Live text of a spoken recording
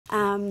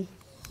Um,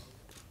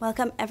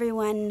 Welcome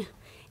everyone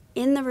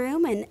in the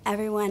room and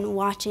everyone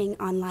watching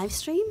on live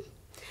stream.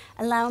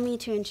 Allow me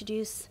to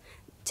introduce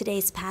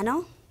today's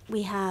panel.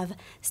 We have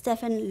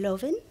Stefan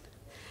Löfven,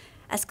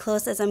 as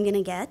close as I'm going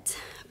to get,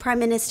 Prime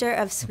Minister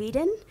of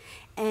Sweden,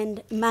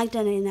 and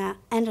Magdalena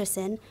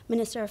Andersson,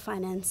 Minister of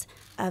Finance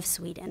of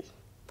Sweden.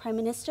 Prime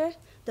Minister,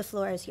 the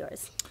floor is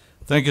yours.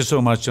 Thank you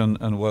so much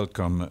and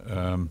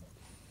welcome.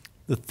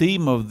 The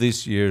theme of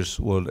this year's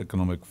World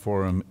Economic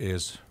Forum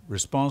is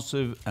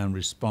responsive and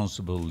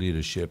responsible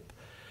leadership.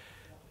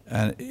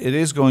 And it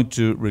is going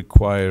to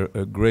require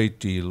a great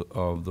deal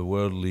of the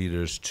world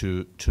leaders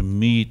to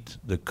meet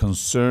the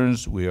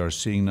concerns we are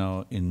seeing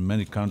now in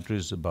many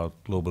countries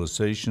about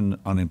globalization,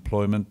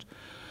 unemployment,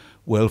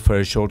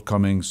 welfare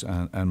shortcomings,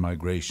 and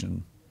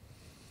migration.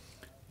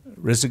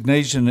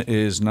 Resignation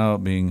is now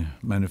being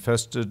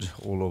manifested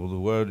all over the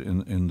world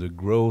in the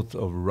growth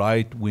of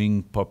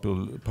right-wing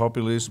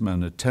populism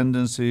and a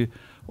tendency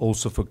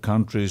also for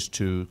countries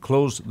to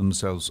close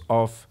themselves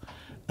off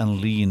and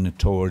lean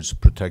towards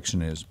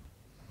protectionism.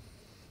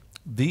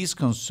 These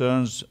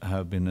concerns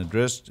have been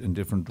addressed in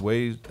different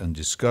ways and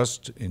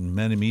discussed in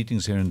many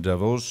meetings here in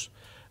Davos,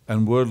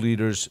 and world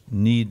leaders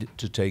need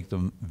to take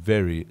them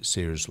very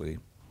seriously.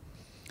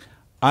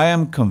 I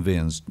am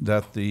convinced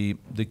that the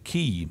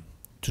key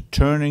to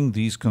turning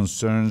these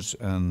concerns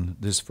and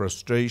this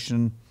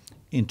frustration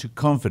into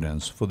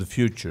confidence for the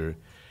future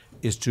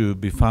is to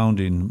be found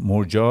in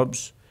more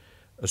jobs,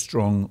 a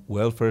strong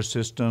welfare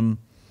system,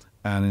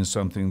 and in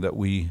something that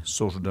we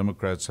Social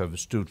Democrats have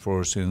stood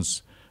for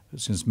since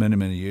many,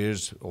 many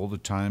years, all the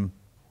time,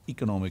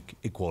 economic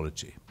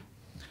equality.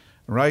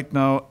 Right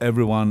now,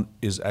 everyone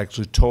is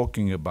actually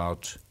talking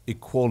about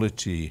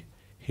equality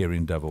here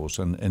in Davos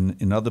and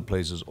in other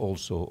places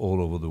also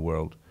all over the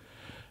world.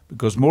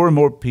 Because more and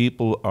more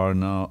people are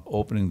now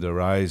opening their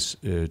eyes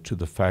to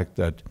the fact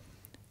that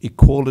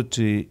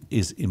equality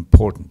is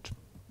important.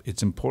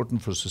 It's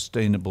important for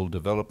sustainable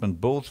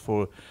development, both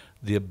for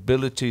the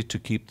ability to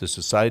keep the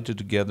society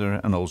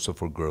together and also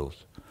for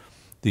growth.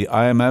 The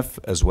IMF,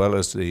 as well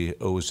as the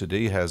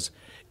OECD, has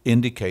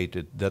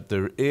indicated that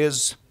there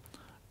is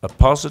a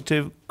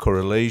positive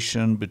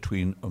correlation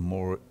between a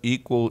more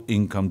equal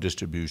income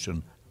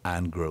distribution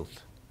and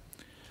growth.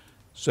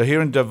 So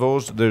here in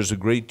Davos, there's a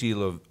great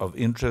deal of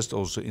interest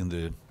also in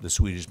the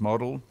Swedish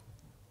model,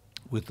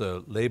 with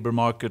a labor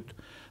market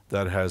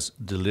that has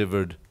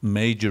delivered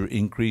major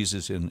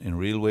increases in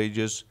real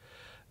wages,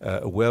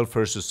 a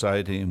welfare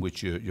society in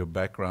which your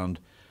background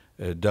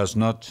does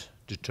not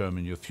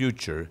determine your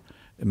future,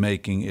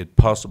 making it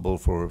possible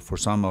for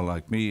someone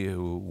like me,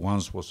 who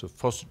once was a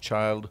foster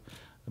child,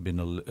 been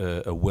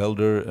a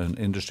welder, an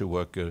industry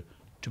worker,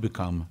 to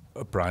become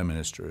a prime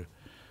minister.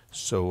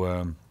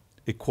 So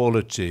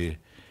equality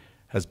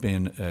has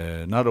been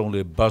not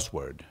only a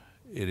buzzword,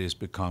 it is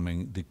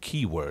becoming the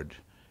key word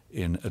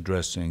in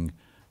addressing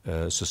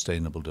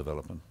sustainable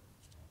development.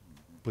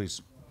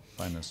 Please,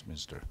 Finance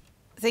Minister.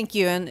 Thank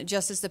you. And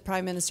just as the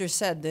Prime Minister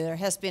said, there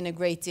has been a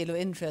great deal of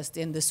interest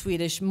in the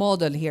Swedish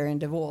model here in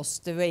Davos,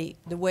 the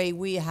way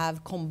we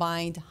have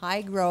combined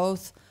high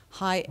growth,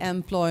 high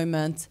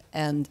employment,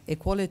 and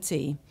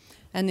equality.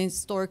 And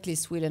historically,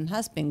 Sweden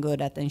has been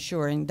good at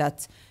ensuring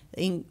that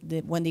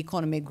when the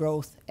economy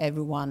grows,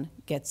 everyone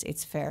gets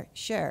its fair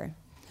share.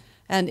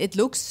 And it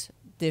looks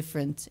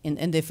different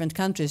in different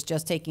countries.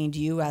 Just taking the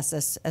US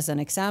as an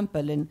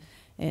example, in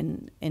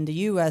the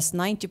US,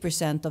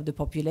 90% of the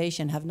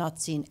population have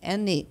not seen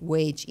any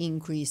wage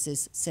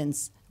increases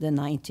since the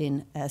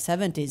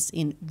 1970s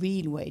in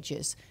real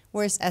wages,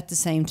 whereas at the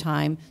same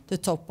time, the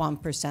top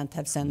 1%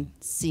 have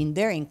seen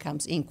their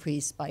incomes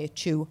increase by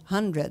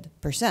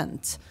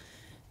 200%.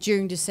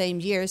 During the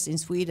same years in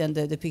Sweden,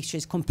 the picture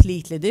is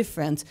completely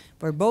different,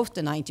 where both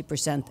the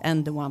 90%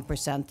 and the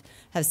 1%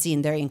 have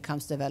seen their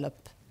incomes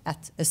develop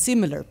at a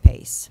similar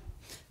pace.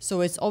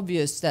 So it's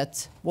obvious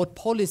that what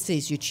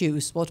policies you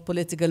choose, what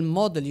political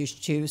model you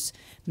choose,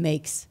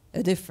 makes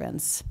a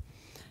difference.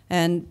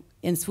 And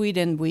in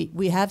Sweden,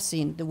 we have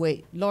seen the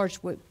wage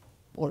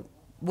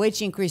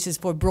increases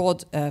for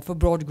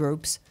broad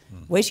groups,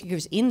 wage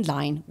increases in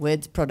line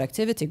with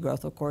productivity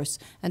growth, of course,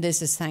 and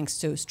this is thanks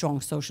to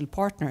strong social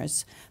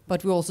partners.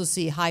 But we also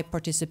see high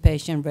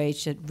participation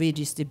rates and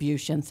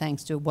redistribution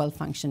thanks to a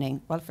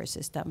well-functioning welfare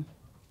system.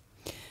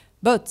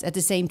 But at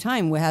the same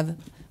time, we have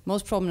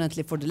most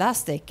prominently for the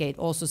last decade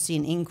also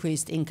seen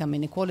increased income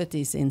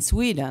inequalities in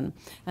Sweden.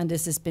 And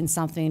this has been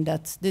something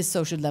that this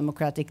social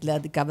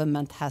democratic-led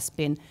government has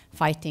been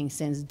fighting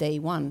since day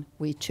one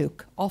we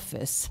took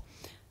office.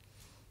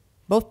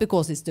 Both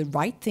because it's the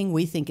right thing,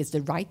 we think it's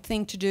the right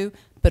thing to do,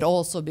 but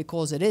also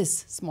because it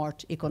is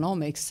smart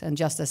economics. And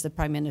just as the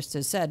Prime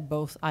Minister said,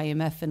 both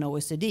IMF and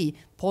OECD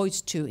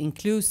point to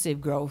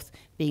inclusive growth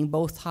being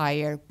both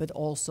higher but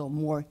also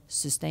more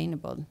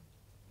sustainable.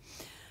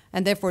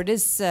 And therefore, it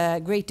is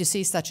great to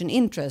see such an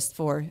interest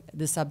for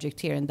the subject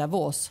here in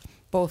Davos,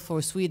 both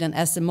for Sweden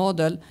as a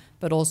model,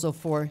 but also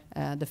for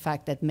the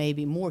fact that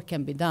maybe more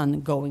can be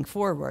done going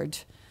forward.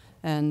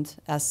 And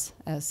as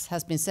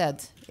has been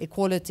said,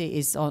 equality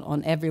is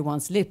on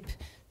everyone's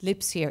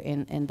lips here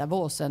in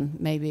Davos, and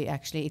maybe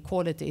actually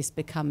equality is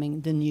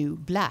becoming the new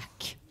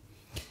black.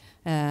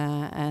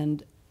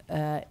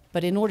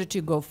 But in order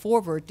to go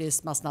forward,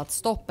 this must not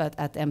stop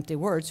at empty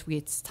words.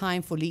 It's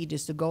time for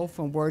leaders to go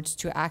from words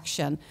to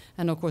action.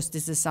 And of course,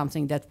 this is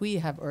something that we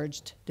have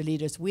urged the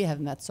leaders we have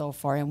met so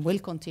far and will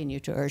continue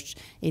to urge,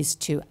 is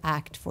to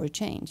act for a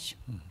change.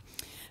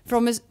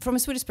 From a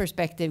Swedish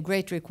perspective,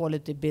 greater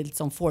equality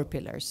builds on 4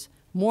 pillars: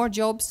 more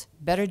jobs,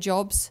 better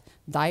jobs,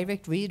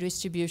 direct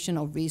redistribution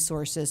of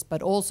resources,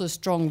 but also a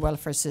strong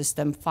welfare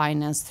system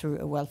financed through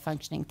a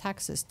well-functioning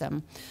tax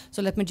system.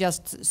 So let me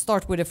just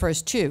start with the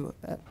first 2.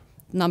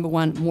 Number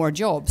 1, more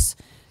jobs.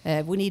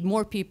 We need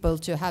more people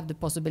to have the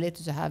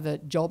possibility to have a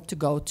job to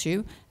go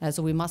to,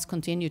 so we must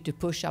continue to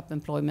push up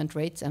employment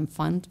rates and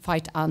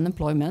fight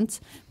unemployment,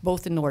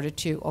 both in order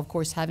to, of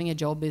course, having a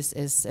job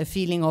is a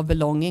feeling of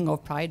belonging,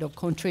 of pride, of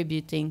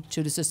contributing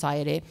to the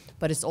society,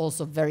 but it's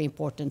also very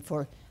important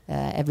for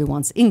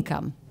everyone's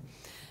income.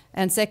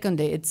 And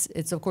secondly,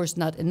 it's of course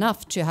not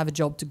enough to have a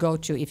job to go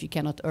to if you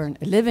cannot earn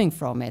a living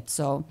from it.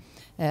 So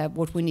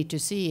what we need to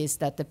see is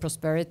that the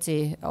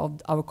prosperity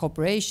of our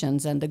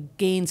corporations and the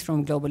gains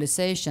from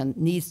globalization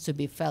needs to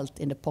be felt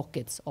in the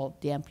pockets of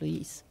the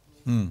employees.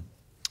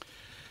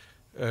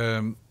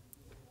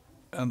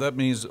 And that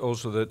means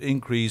also that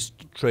increased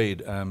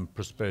trade and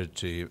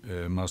prosperity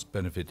must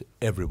benefit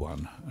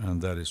everyone,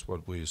 and that is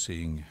what we're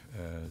seeing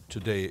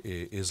today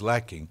is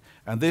lacking.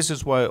 And this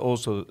is why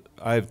also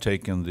I've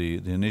taken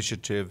the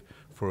initiative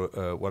for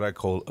what I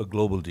call a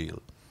global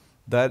deal.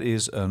 That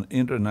is an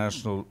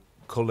international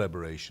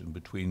collaboration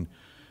between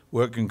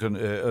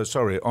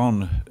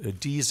on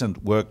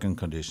decent working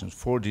conditions,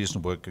 for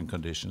decent working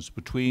conditions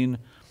between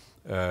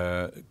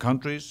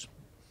countries,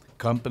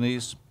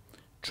 companies,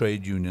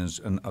 trade unions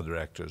and other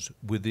actors,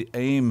 with the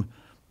aim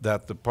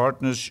that the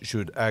partners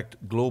should act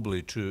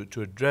globally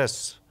to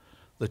address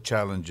the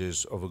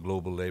challenges of a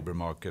global labor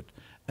market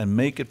and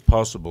make it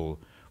possible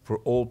for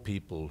all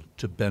people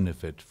to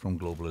benefit from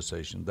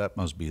globalization. That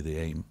must be the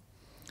aim.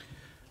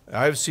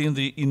 I've seen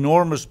the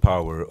enormous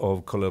power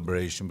of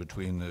collaboration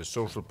between the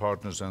social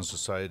partners and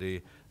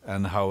society,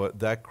 and how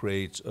that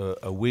creates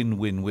a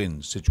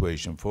win-win-win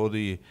situation for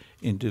the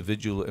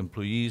individual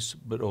employees,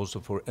 but also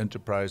for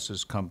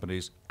enterprises,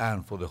 companies,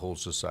 and for the whole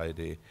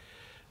society.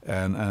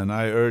 And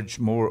I urge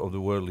more of the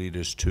world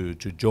leaders to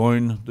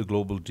join the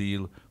global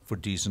deal for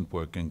decent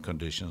working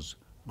conditions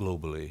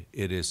globally.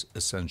 It is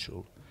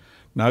essential.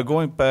 Now,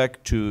 going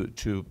back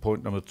to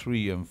point number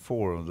 3 and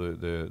 4, of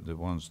the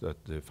ones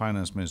that the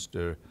finance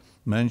minister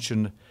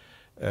mentioned,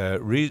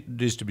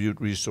 redistribute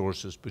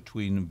resources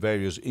between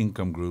various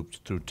income groups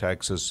through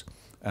taxes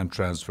and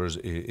transfers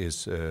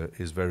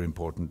is very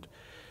important.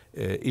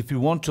 If you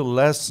want to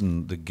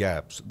lessen the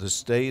gaps, the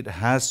state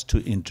has to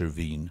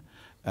intervene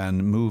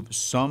and move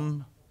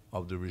some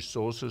of the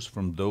resources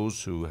from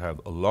those who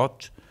have a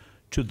lot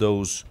to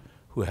those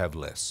who have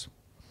less.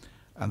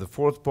 And the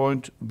 4th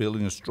point,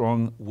 building a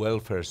strong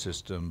welfare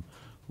system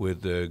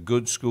with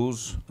good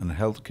schools and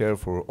health care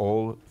for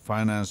all,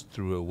 financed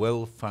through a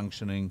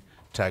well-functioning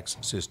tax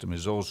system,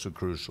 is also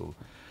crucial.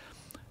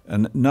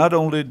 And not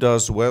only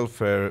does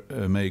welfare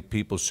make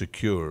people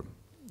secure,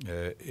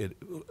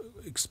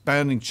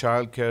 expanding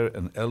childcare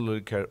and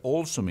elderly care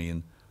also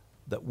mean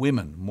that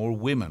more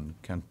women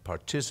can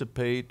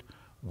participate,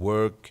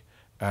 work,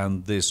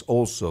 and this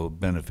also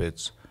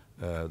benefits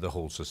the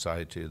whole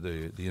society,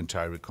 the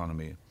entire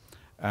economy.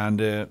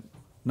 And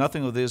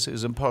nothing of this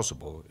is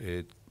impossible.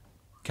 It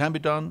can be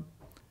done,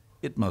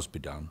 it must be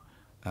done.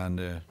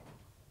 And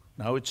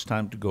now it's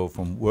time to go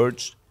from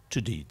words to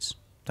deeds.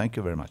 Thank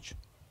you very much.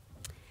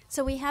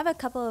 So we have a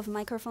couple of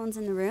microphones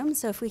in the room,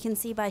 so if we can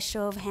see by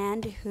show of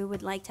hand who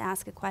would like to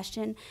ask a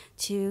question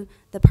to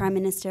the Prime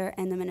Minister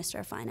and the Minister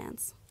of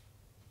Finance.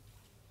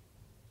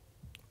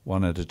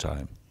 One at a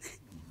time.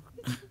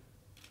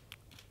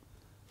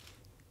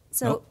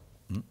 So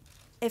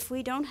if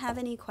we don't have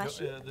any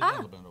questions...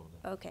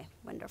 Okay,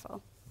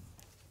 wonderful.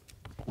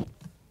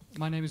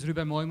 My name is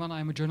Ruben Mooijman.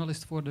 I'm a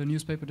journalist for the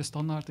newspaper De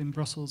Standaard in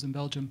Brussels, in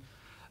Belgium.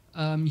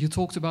 You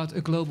talked about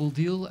a global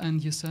deal,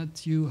 and you said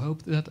you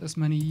hope that as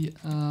many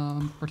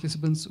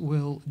participants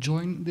will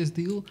join this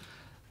deal.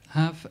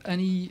 Have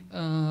any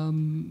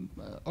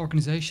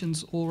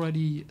organizations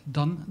already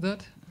done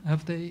that?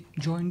 Have they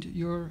joined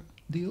your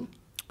deal?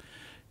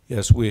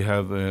 Yes, we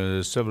have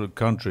several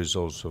countries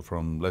also,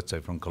 from, let's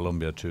say, from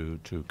Colombia to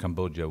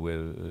Cambodia.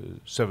 We're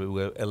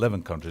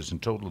 11 countries in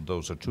total.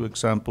 Those are 2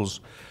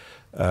 examples.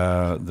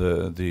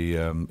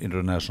 The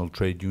international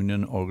trade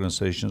union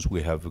organizations.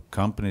 We have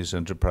companies,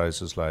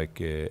 enterprises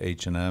like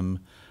H&M,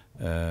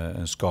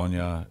 and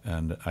Scania,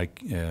 and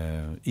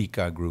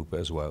ICA Group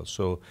as well.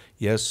 So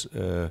yes,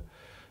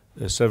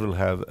 several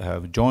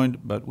have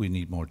joined, but we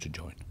need more to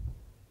join.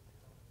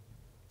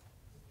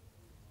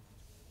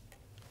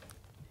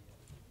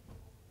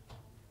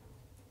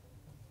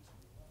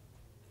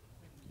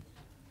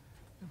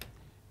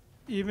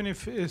 even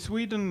if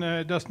Sweden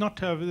does not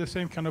have the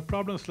same kind of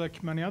problems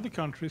like many other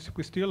countries,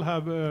 we still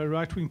have a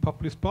right-wing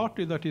populist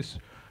party that is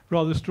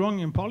rather strong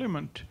in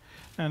parliament.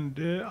 And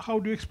how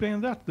do you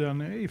explain that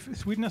then? If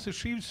Sweden has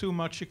achieved so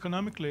much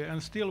economically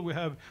and still we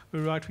have a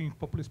right-wing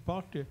populist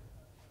party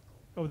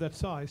of that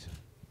size?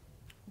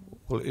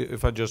 Well,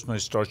 if I just may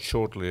start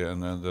shortly,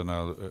 and then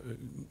I'll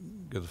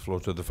give the floor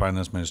to the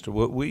finance minister.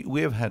 Well,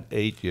 we have had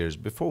 8 years,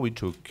 before we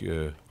took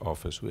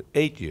office,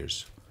 8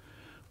 years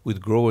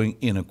with growing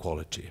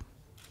inequality,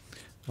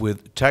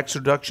 with tax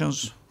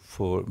reductions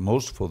for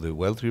the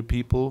wealthier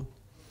people,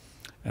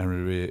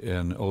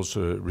 and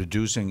also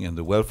reducing in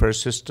the welfare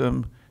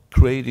system,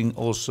 creating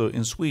also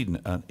in Sweden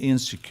an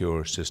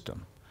insecure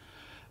system.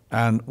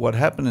 And what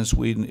happened in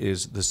Sweden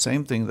is the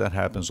same thing that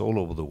happens all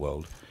over the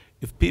world.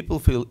 If people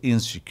feel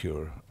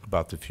insecure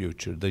about the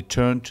future, they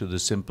turn to the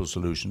simple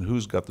solution.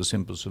 Who's got the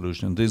simple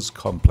solution in this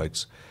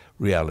complex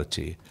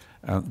reality?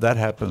 That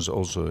happens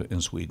also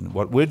in Sweden.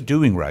 What we're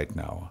doing right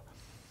now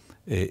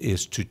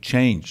is to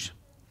change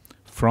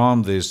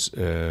from this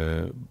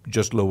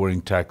just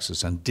lowering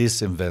taxes and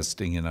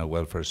disinvesting in our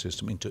welfare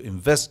system into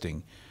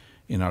investing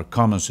in our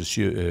common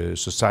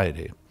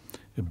society,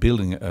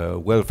 building a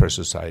welfare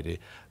society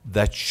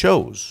that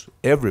shows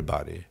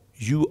everybody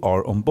you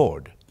are on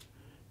board.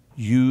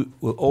 You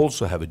will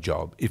also have a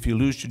job. If you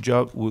lose your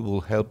job, we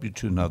will help you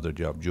to another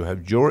job. You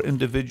have your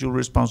individual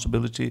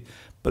responsibility,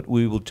 but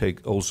we will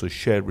take also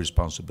shared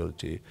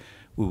responsibility.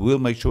 We will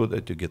make sure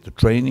that you get the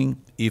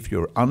training. If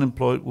you're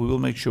unemployed, we will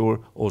make sure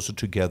also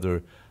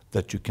together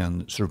that you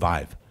can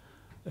survive,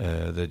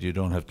 that you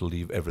don't have to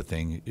leave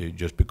everything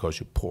just because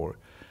you're poor.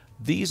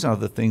 These are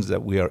the things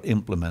that we are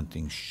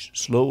implementing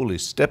slowly,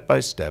 step by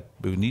step.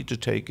 We need to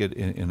take it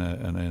in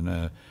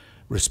a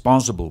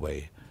responsible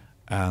way.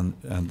 And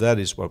that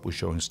is what we're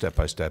showing step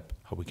by step,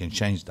 how we can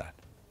change that.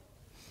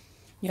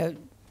 Yeah,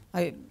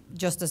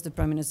 just as the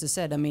Prime Minister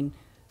said, I mean,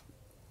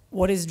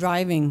 what is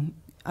driving,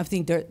 I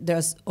think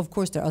there's, of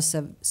course, there are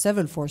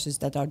several forces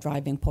that are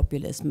driving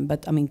populism,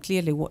 but I mean,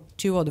 clearly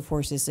two of the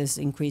forces is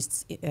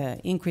increased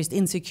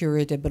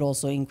insecurity, but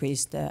also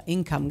increased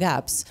income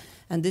gaps.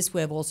 And this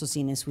we have also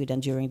seen in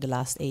Sweden during the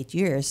last 8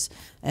 years.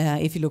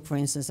 If you look, for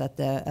instance, at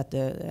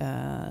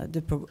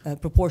the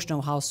proportion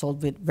of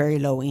households with very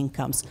low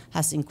incomes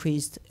has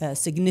increased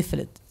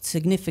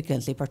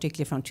significantly,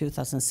 particularly from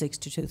 2006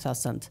 to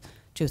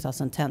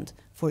 2010,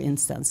 for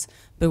instance.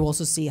 But we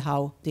also see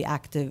how the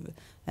active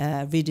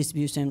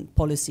redistribution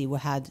policy we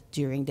had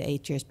during the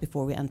 8 years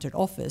before we entered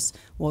office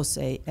was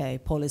a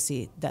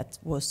policy that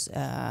was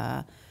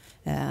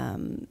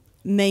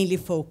mainly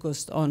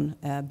focused on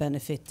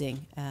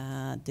benefiting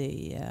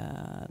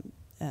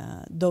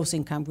those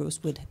income groups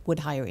with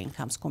higher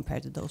incomes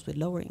compared to those with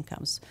lower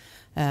incomes.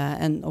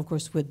 And of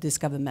course, with this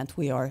government,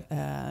 we are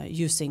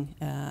using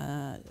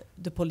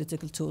the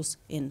political tools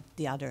in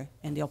the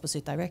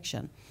opposite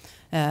direction.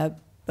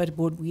 But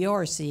what we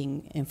are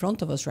seeing in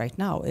front of us right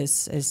now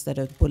is that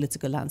a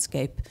political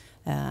landscape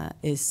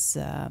is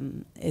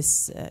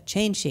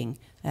changing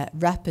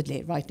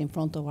rapidly right in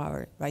front of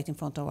our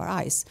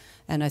eyes.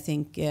 And I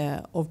think,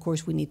 of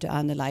course, we need to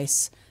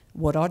analyze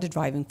what are the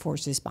driving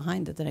forces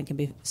behind it. And it can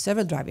be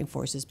several driving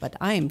forces, but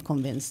I am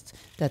convinced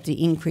that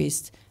the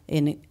increased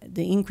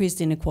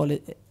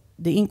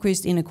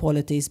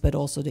inequalities, but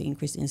also the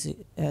increased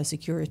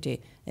insecurity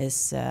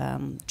is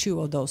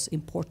two of those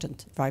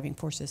important driving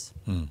forces.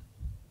 Mm.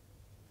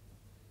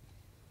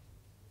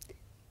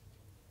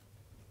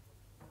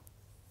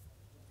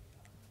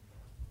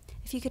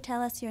 If you could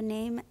tell us your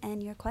name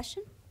and your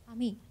question.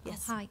 Me?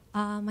 Yes. Oh, hi,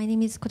 my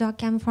name is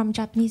Kodaki. I'm from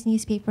Japanese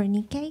newspaper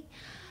Nikkei.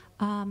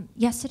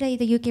 Yesterday,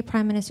 the UK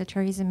Prime Minister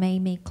Theresa May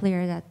made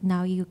clear that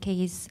now UK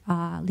is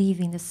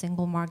leaving the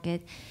single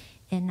market,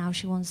 and now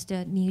she wants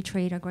the new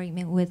trade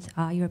agreement with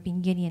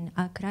European Union.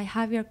 Could I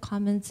have your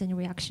comments and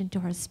reaction to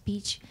her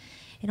speech?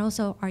 And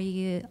also, are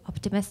you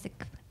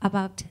optimistic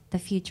about the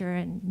future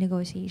and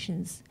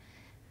negotiations?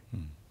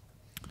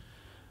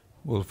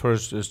 Well,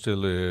 first,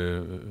 still,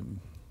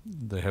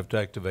 they have to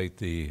activate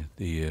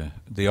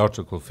the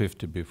Article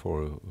 50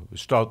 before we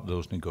start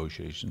those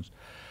negotiations.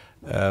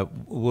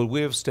 Well,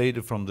 we have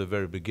stated from the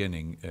very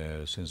beginning,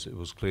 since it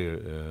was clear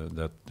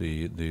that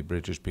the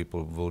British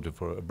people voted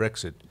for a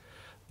Brexit,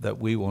 that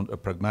we want a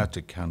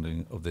pragmatic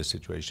handling of this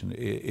situation.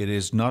 It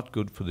is not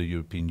good for the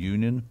European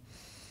Union.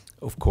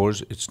 Of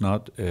course, it's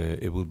not.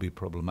 It will be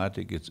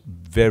problematic. It's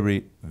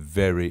very,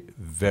 very,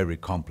 very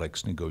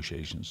complex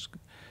negotiations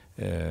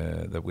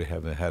that we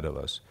have ahead of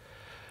us.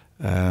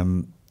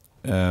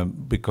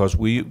 Because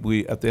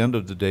we at the end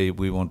of the day,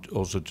 we want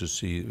also to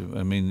see,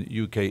 I mean,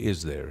 UK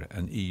is there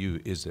and EU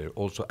is there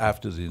also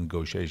after the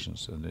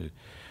negotiations. And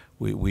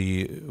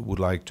we would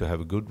like to have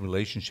a good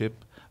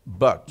relationship.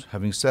 But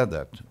having said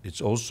that,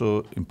 it's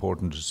also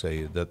important to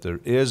say that there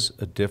is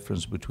a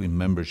difference between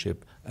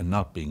membership and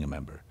not being a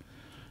member.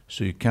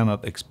 So you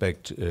cannot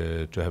expect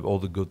to have all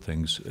the good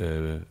things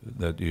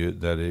that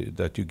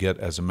you get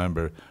as a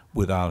member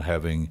without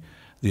having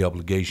the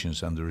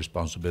obligations and the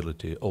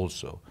responsibility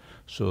also.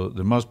 So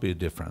there must be a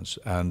difference.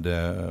 And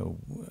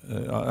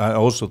I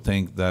also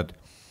think that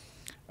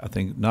I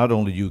think not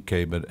only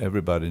UK, but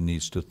everybody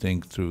needs to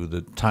think through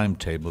the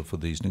timetable for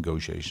these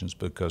negotiations,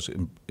 because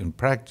in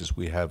practice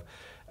we have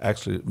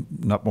actually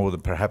not more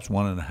than perhaps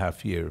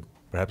 1.5 years,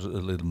 perhaps a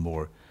little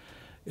more,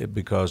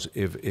 because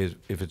if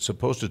it's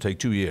supposed to take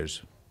 2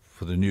 years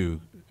for the new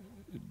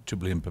to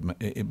be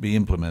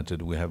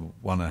implemented, we have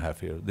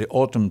 1.5 years. The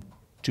autumn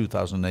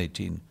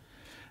 2018,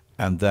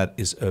 and that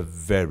is a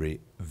very,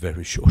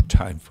 very short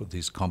time for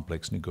these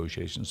complex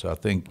negotiations. So I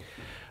think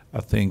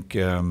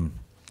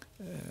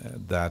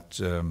that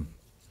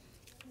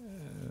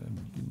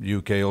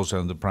UK also,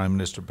 and the Prime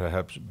Minister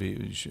perhaps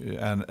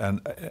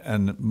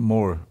and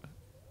more,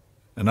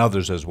 and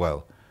others as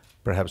well,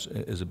 perhaps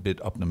is a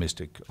bit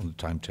optimistic on the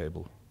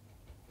timetable.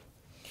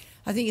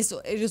 I think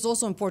it is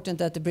also important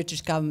that the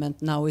British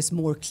government now is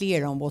more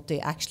clear on what they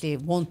actually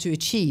want to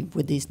achieve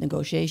with these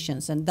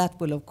negotiations, and that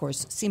will of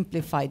course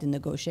simplify the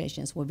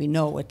negotiations when we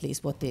know at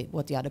least what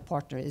the other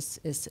partner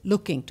is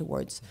looking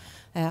towards.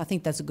 I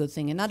think that's a good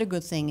thing. Another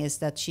good thing is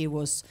that she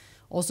was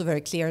also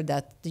very clear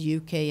that the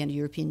UK and the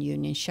European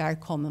Union share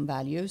common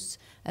values,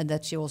 and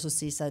that she also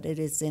sees that it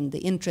is in the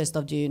interest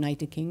of the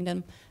United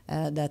Kingdom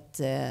that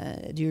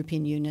the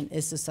European Union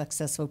is a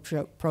successful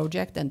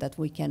project, and that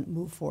we can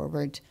move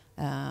forward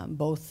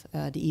both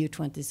the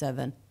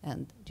EU27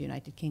 and the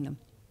United Kingdom.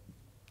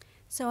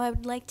 So I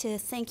would like to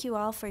thank you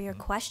all for your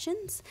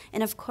questions,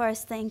 and of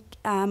course thank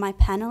my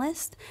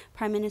panelists,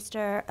 Prime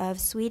Minister of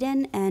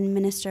Sweden and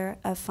Minister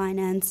of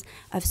Finance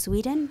of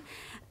Sweden,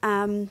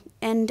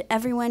 and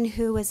everyone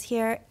who was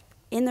here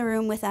in the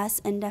room with us,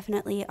 and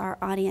definitely our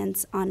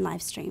audience on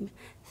live stream.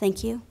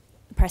 Thank you.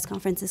 The press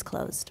conference is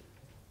closed.